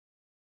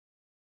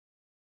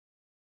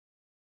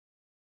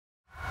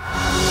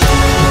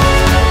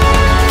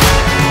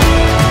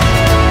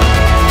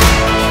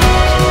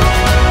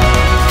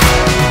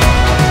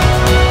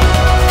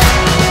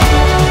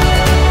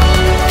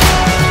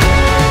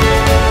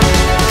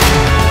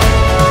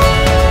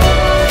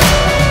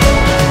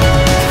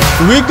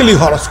Weekly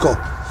Horoscope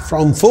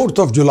from 4th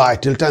of July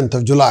till 10th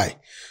of July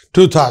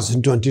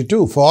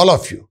 2022 for all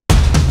of you.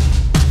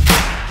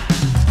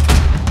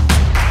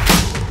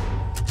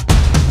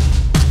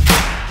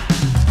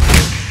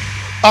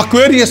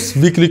 Aquarius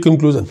weekly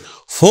conclusion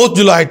 4th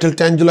July till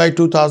 10th July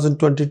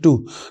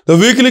 2022. The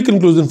weekly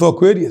conclusion for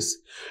Aquarius.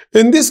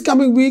 In this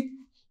coming week,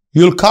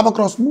 you'll come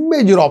across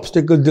major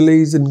obstacles,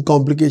 delays and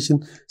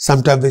complications,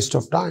 sometimes waste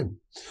of time.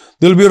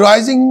 There will be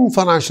rising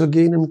financial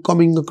gain and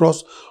coming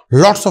across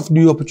lots of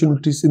new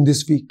opportunities in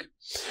this week.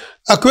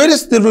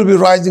 Aquarius, there will be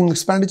rising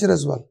expenditure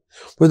as well.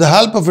 With the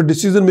help of a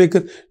decision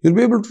maker, you'll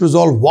be able to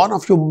resolve one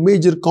of your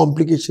major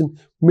complication,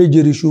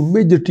 major issue,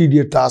 major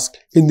tedious task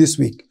in this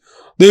week.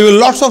 There will be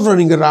lots of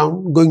running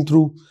around, going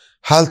through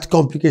health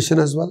complication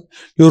as well.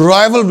 Your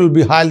rival will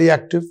be highly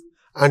active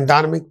and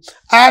dynamic.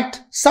 At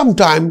some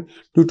time,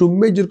 due to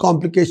major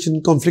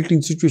complication,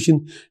 conflicting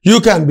situation, you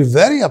can be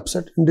very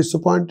upset and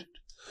disappointed.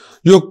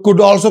 You could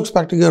also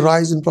expecting a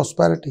rise in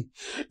prosperity.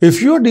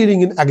 If you are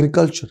dealing in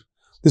agriculture,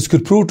 this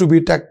could prove to be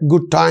a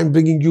good time,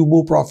 bringing you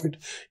more profit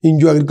in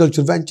your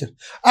agriculture venture.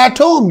 At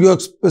home, you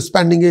are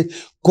spending a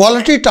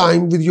quality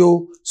time with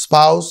your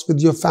spouse,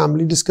 with your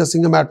family,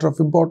 discussing a matter of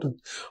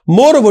importance.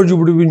 Moreover, you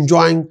would be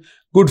enjoying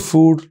good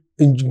food,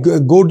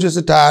 gorgeous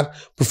attire,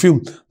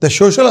 perfume. The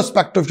social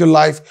aspect of your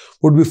life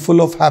would be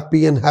full of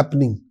happy and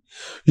happening.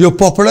 Your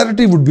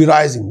popularity would be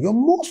rising. You're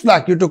most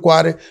likely to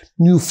acquire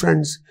new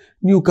friends,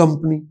 new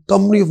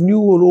company of new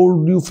or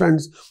old new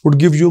friends would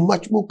give you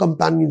much more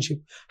companionship,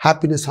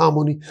 happiness,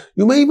 harmony.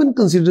 You may even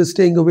consider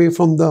staying away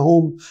from the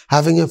home,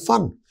 having a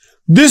fun.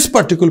 This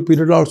particular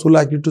period also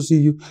likely to see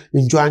you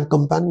enjoying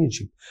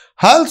companionship.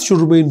 Health should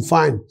remain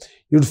fine.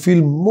 You'd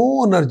feel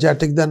more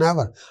energetic than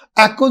ever.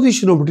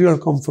 Acquisition of material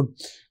comfort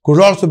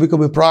could also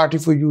become a priority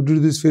for you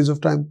during this phase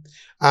of time.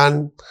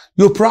 And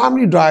your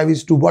primary drive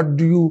is to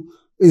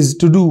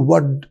do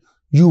what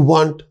you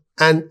want,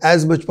 and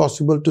as much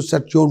possible to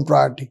set your own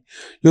priority.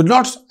 You're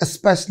not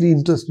especially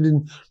interested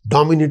in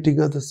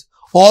dominating others,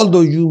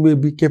 although you may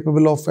be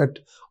capable of it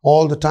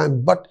all the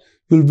time, but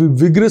you'll be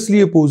vigorously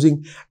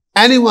opposing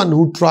anyone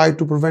who try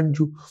to prevent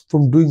you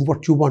from doing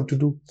what you want to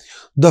do.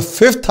 The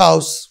fifth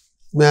house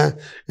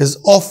is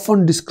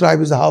often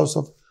described as a house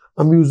of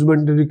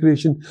amusement and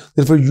recreation.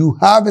 Therefore, you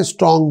have a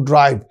strong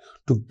drive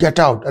to get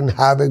out and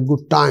have a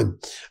good time.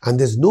 And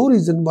there's no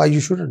reason why you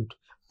shouldn't.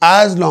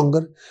 As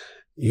longer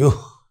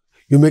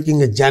you're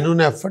making a genuine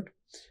effort,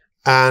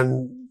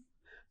 and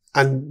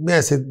may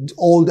I say,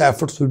 all the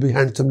efforts will be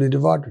handsomely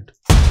rewarded.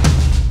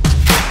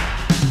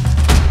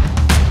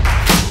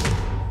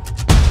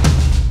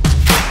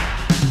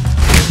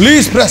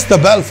 Please press the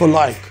bell for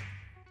like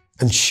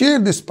and share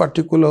this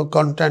particular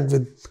content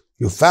with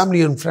your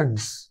family and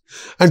friends,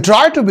 and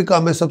try to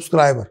become a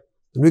subscriber.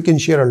 We can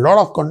share a lot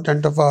of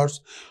content of ours,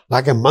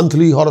 like a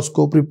monthly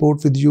horoscope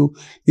report with you,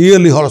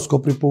 yearly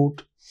horoscope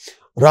report,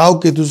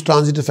 Rahu Ketu's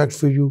transit effect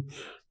for you,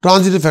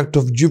 transit effect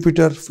of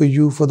Jupiter for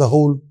you for the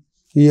whole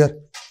year,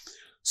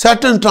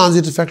 Saturn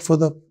transit effect for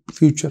the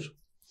future,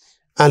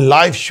 and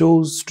live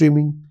shows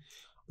streaming,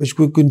 which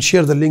we can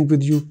share the link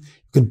with you. You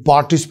can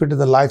participate in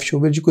the live show,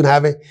 where you can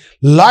have a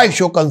live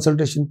show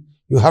consultation.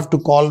 You have to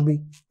call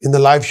me in the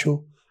live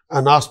show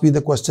and ask me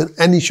the question,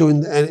 any show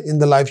in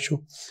the live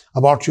show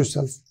about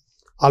yourself.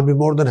 I'll be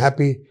more than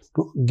happy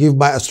to give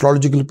my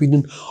astrological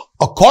opinion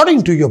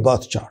according to your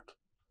birth chart.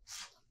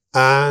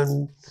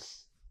 And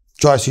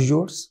choice is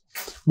yours.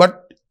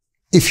 But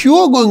if you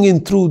are going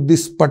in through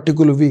this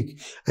particular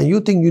week and you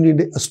think you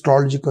need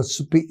astrological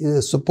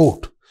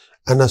support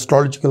and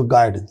astrological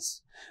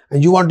guidance,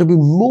 and you want to be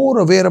more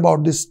aware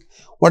about this,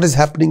 what is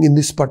happening in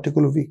this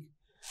particular week,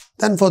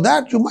 then for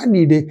that you might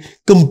need a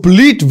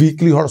complete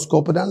weekly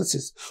horoscope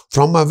analysis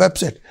from my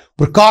website,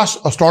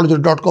 Prakash,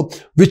 astrologer.com,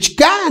 which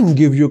can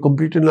give you a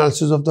complete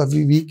analysis of the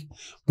week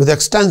with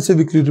extensive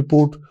weekly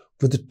report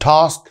with the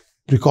task,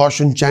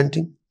 precaution,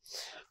 chanting.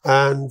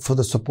 And for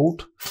the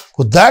support,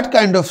 for that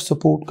kind of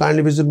support,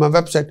 kindly visit my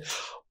website,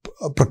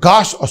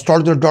 Prakash,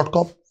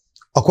 astrologer.com.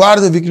 Acquire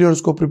the weekly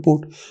horoscope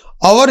report.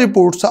 Our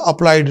reports are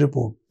applied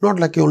report, not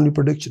like only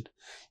prediction.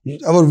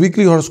 Our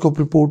weekly horoscope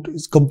report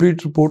is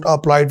complete report,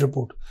 applied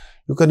report.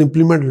 You can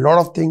implement a lot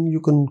of things. You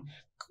can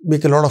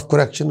make a lot of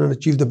correction and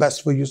achieve the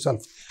best for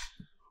yourself.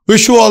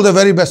 Wish you all the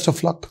very best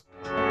of luck.